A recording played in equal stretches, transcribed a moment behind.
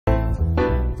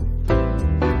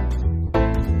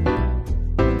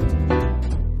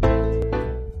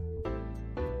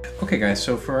Okay guys,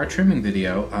 so for our trimming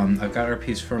video, I've got our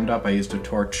piece firmed up. I used a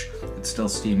torch. It's still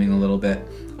steaming a little bit.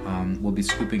 We'll be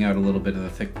scooping out a little bit of the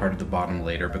thick part of the bottom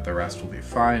later, but the rest will be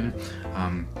fine.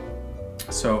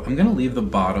 So I'm gonna leave the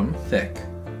bottom thick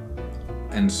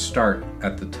and start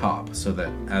at the top so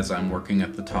that as I'm working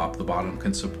at the top, the bottom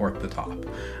can support the top.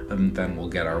 And then we'll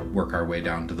work our way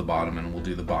down to the bottom, and we'll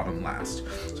do the bottom last.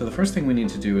 So the first thing we need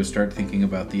to do is start thinking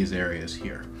about these areas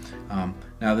here.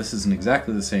 Now this isn't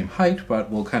exactly the same height,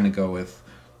 but we'll kind of go with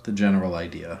the general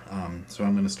idea. So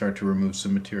I'm going to start to remove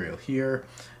some material here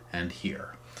and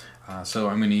here. So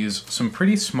I'm going to use some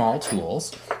pretty small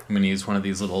tools. I'm going to use one of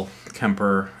these little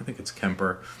Kemper, I think it's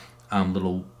Kemper,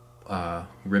 little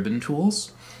ribbon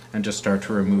tools, and just start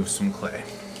to remove some clay.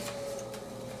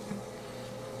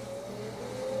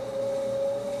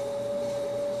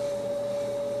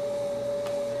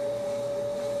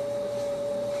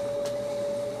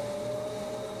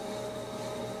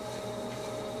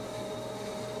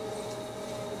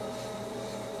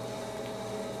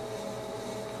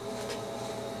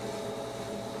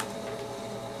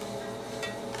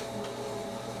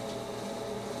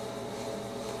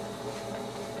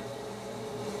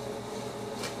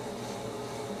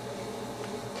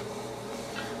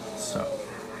 So,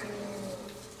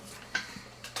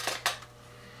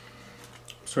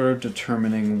 sort of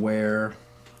determining where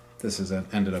this is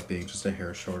ended up being just a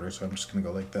hair shorter, so I'm just going to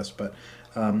go like this. But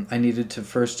I needed to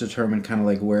first determine kind of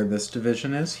like where this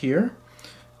division is here,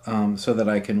 so that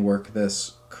I can work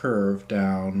this curve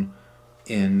down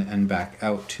in and back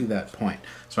out to that point.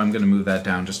 So I'm going to move that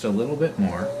down just a little bit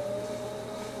more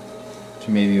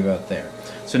to maybe about there.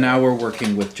 So now we're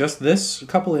working with just this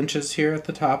couple inches here at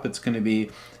the top. It's going to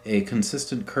be a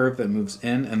consistent curve that moves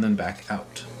in and then back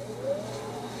out.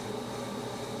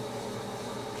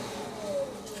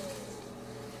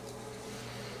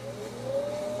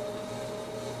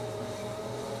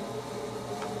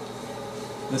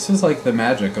 This is like the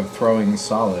magic of throwing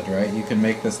solid, right? You can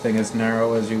make this thing as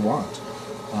narrow as you want,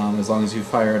 as long as you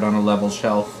fire it on a level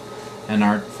shelf and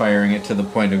aren't firing it to the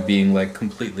point of being like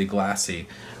completely glassy.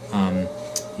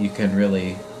 You can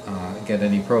really get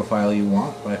any profile you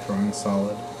want by throwing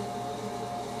solid.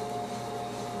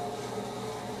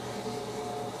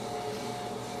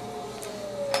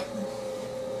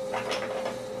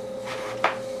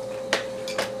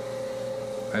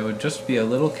 I would just be a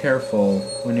little careful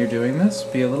when you're doing this.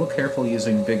 Be a little careful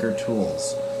using bigger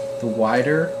tools. The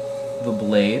wider the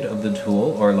blade of the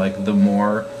tool, or like the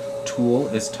more tool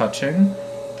is touching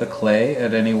the clay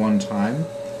at any one time,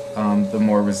 the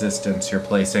more resistance you're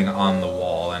placing on the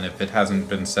wall, and if it hasn't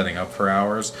been setting up for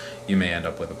hours, you may end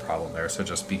up with a problem there. So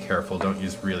just be careful, don't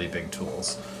use really big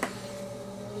tools.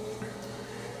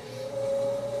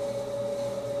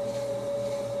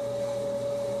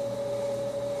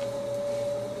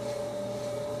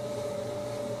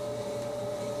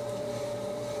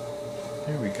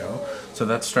 There we go. So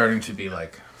that's starting to be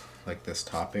like this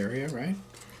top area, right?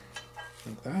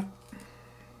 Like that.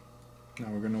 Now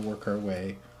we're going to work our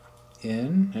way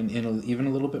in and in even a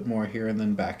little bit more here, and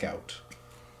then back out.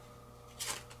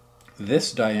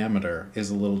 This diameter is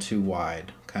a little too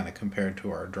wide kind of compared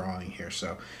to our drawing here,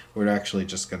 so we're actually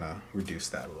just going to reduce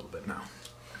that a little bit now.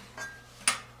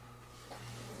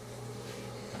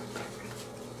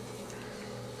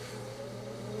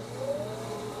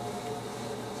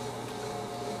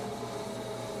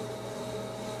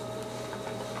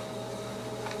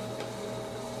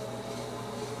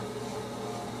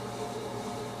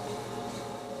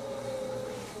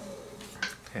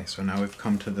 Okay, so now we've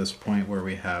come to this point where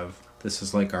we have, this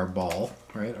is like our ball,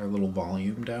 right? Our little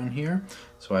volume down here.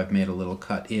 So I've made a little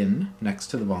cut in next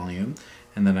to the volume,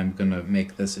 and then I'm gonna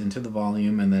make this into the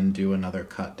volume and then do another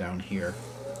cut down here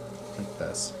like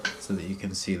this, so that you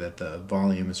can see that the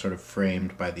volume is sort of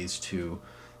framed by these two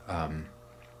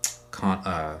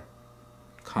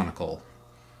conical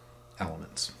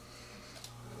elements.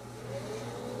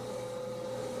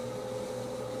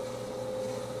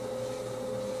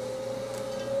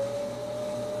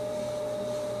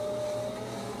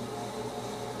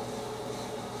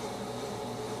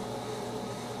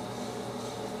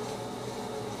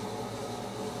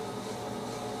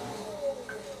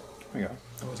 There we go.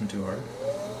 That wasn't too hard.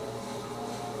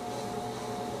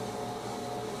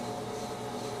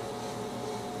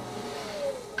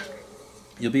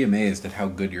 You'll be amazed at how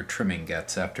good your trimming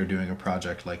gets after doing a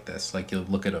project like this. Like, you'll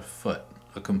look at a foot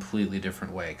a completely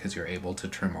different way because you're able to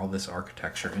trim all this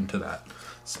architecture into that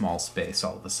small space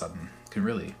all of a sudden. You can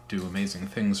really do amazing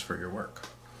things for your work.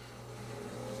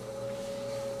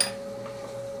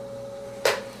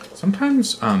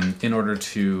 Sometimes in order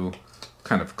to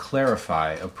kind of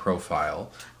clarify a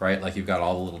profile, right? Like you've got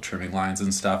all the little trimming lines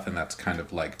and stuff, and that's kind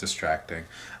of like distracting.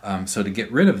 So to get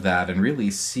rid of that and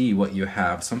really see what you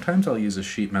have, sometimes I'll use a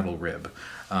sheet metal rib.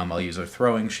 I'll use a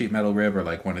throwing sheet metal rib or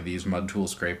like one of these mud tool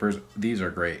scrapers. These are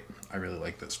great. I really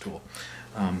like this tool.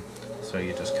 So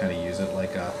you just kind of use it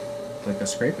like a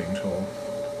scraping tool.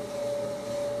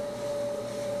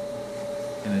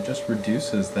 And it just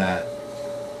reduces that,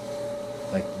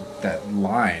 like, that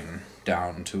line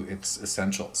down to its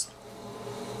essentials.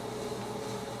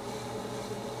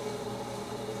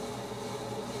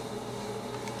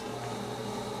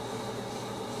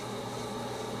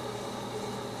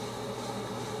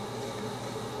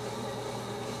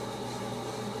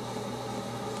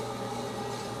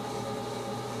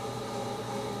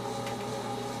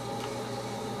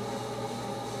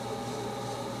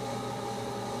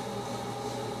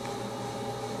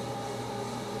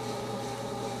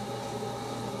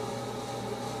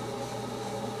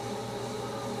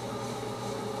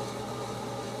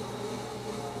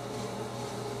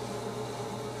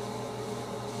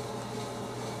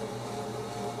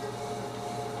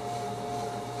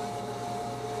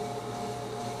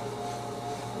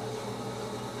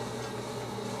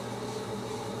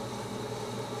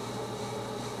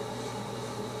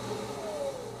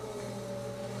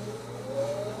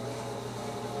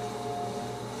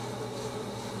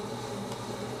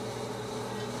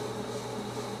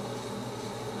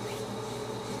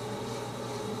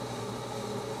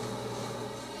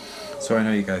 So I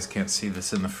know you guys can't see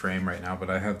this in the frame right now, but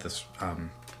I have this,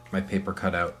 my paper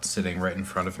cutout sitting right in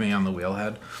front of me on the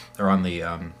wheelhead, or on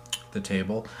the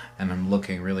table, and I'm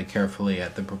looking really carefully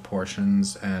at the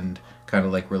proportions and kind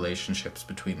of like relationships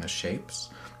between the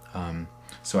shapes.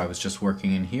 So I was just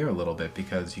working in here a little bit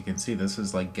because you can see this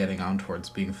is like getting on towards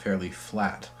being fairly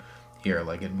flat here,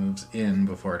 like it moves in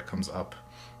before it comes up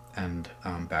and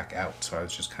back out. So I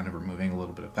was just kind of removing a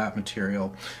little bit of that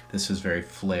material. This is very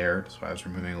flared, so I was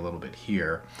removing a little bit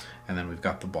here, and then we've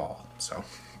got the ball. So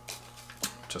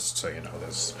just so you know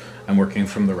this, I'm working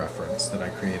from the reference that I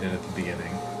created at the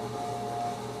beginning.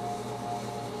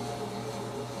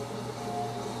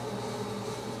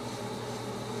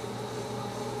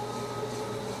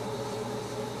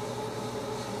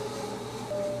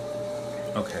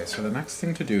 Okay, so the next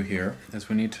thing to do here is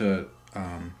we need to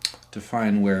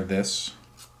define where this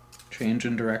change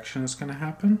in direction is going to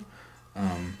happen.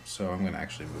 So I'm going to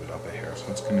actually move it up a hair.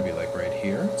 So it's going to be like right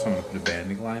here. So I'm going to put a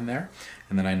banding line there.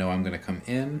 And then I know I'm going to come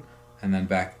in and then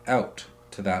back out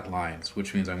to that line,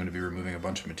 which means I'm going to be removing a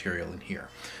bunch of material in here.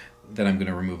 Then I'm going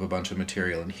to remove a bunch of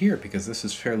material in here because this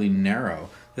is fairly narrow.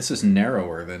 This is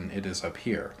narrower than it is up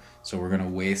here. So we're going to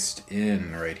waste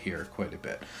in right here quite a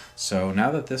bit. So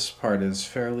now that this part is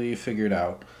fairly figured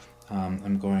out,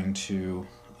 I'm going to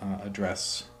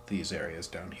address these areas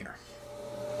down here.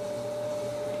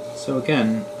 So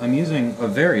again, I'm using a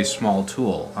very small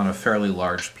tool on a fairly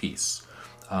large piece.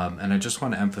 And I just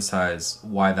want to emphasize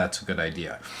why that's a good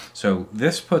idea. So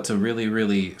this puts a really,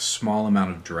 really small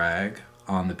amount of drag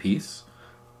on the piece.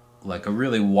 Like a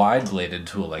really wide-bladed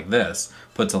tool like this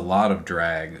puts a lot of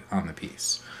drag on the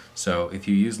piece. So if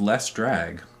you use less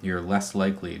drag, you're less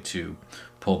likely to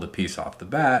pull the piece off the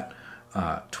bat,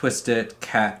 twist it,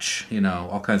 catch, you know,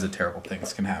 all kinds of terrible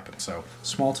things can happen. So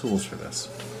small tools for this.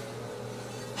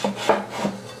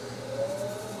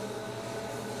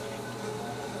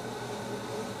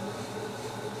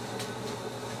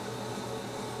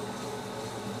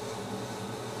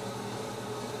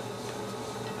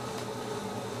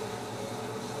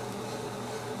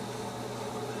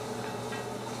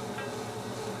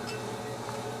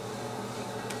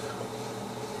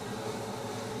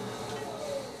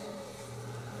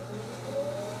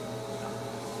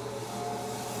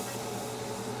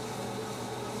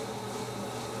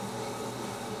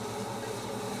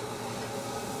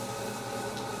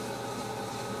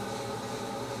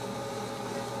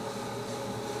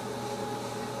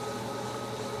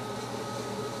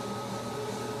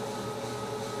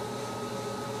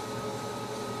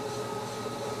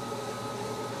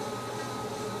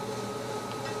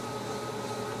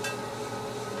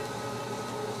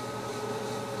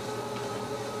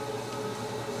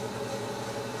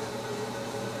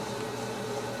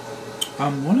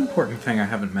 One important thing I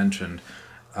haven't mentioned,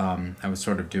 I was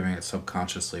sort of doing it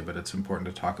subconsciously, but it's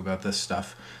important to talk about this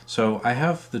stuff. So I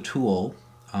have the tool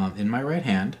in my right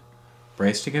hand,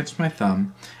 braced against my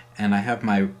thumb, and I have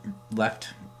my left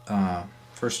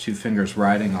first two fingers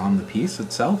riding on the piece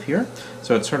itself here.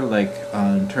 So it sort of like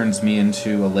turns me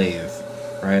into a lathe,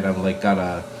 right? I've like got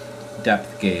a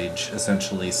depth gauge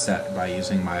essentially set by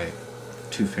using my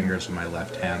two fingers of my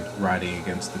left hand riding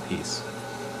against the piece.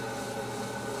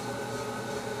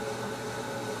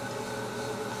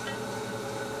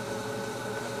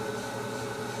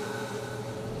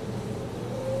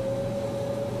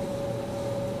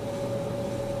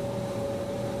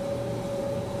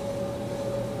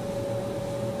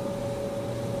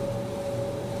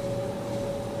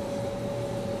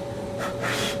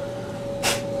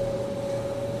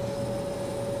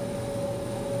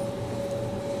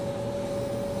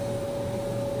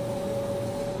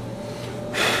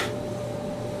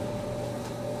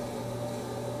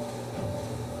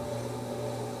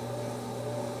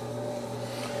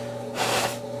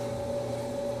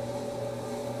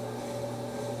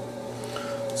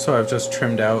 So I've just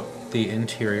trimmed out the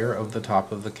interior of the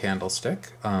top of the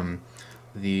candlestick.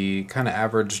 The kind of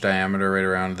average diameter right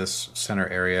around this center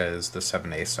area is the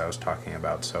 7/8 I was talking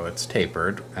about, so it's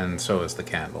tapered, and so is the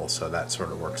candle, so that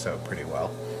sort of works out pretty well.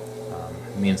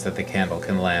 It means that the candle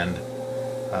can land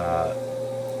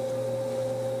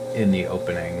in the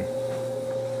opening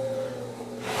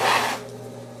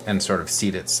and sort of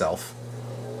seat itself.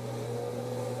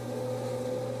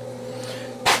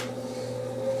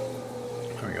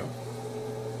 There we go.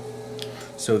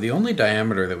 So the only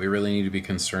diameter that we really need to be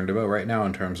concerned about right now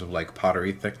in terms of like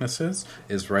pottery thicknesses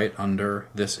is right under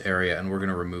this area, and we're going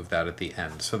to remove that at the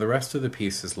end. So the rest of the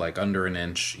piece is like under an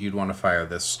inch. You'd want to fire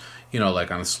this, you know,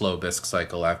 like on a slow bisque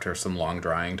cycle after some long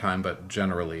drying time, but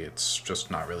generally it's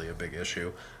just not really a big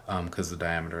issue because the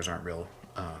diameters aren't real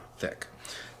thick.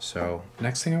 So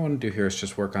next thing I want to do here is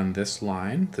just work on this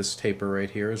line. This taper right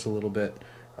here is a little bit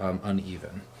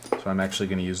uneven. So I'm actually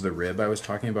going to use the rib I was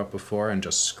talking about before and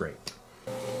just scrape.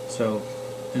 So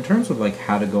in terms of like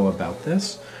how to go about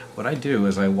this, what I do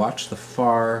is I watch the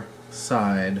far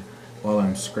side while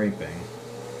I'm scraping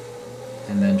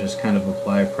and then just kind of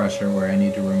apply pressure where I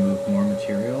need to remove more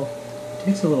material. It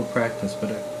takes a little practice,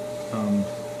 but it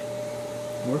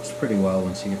works pretty well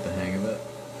once you get the hang of it.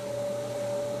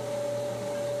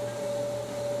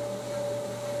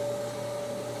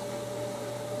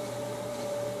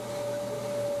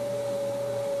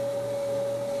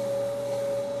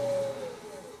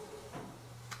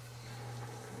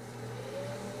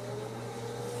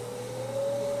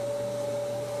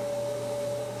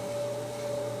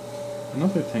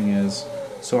 Another thing is,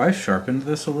 so I sharpened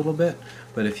this a little bit,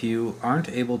 but if you aren't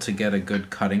able to get a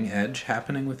good cutting edge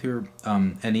happening with your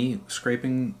any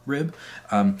scraping rib,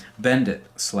 bend it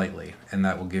slightly, and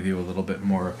that will give you a little bit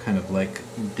more kind of like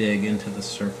dig into the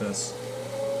surface.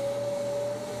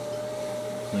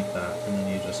 Like that, and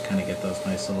then you just kind of get those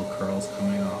nice little curls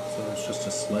coming off, so it's just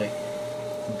a slight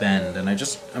bend, and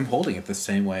I'm holding it the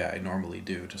same way I normally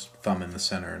do, just thumb in the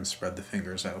center and spread the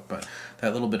fingers out, but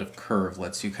that little bit of curve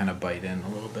lets you kind of bite in a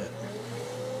little bit.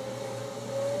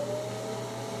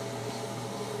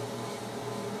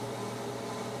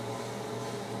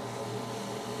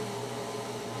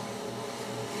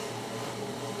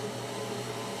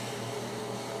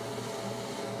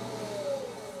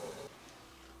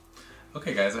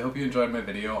 Okay guys, I hope you enjoyed my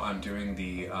video on doing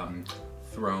the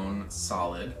thrown,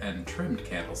 solid, and trimmed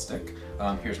candlestick.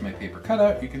 Here's my paper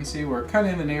cutout. You can see we're kind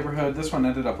of in the neighborhood. This one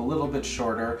ended up a little bit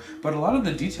shorter, but a lot of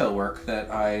the detail work that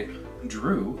I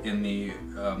drew in the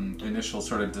initial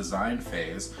sort of design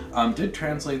phase did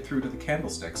translate through to the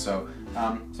candlestick. So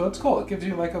it's cool. It gives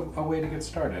you like a way to get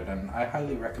started, and I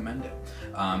highly recommend it.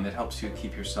 It helps you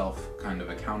keep yourself kind of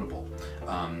accountable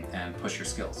and push your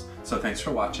skills. So thanks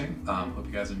for watching. Hope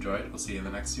you guys enjoyed. We'll see you in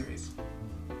the next series.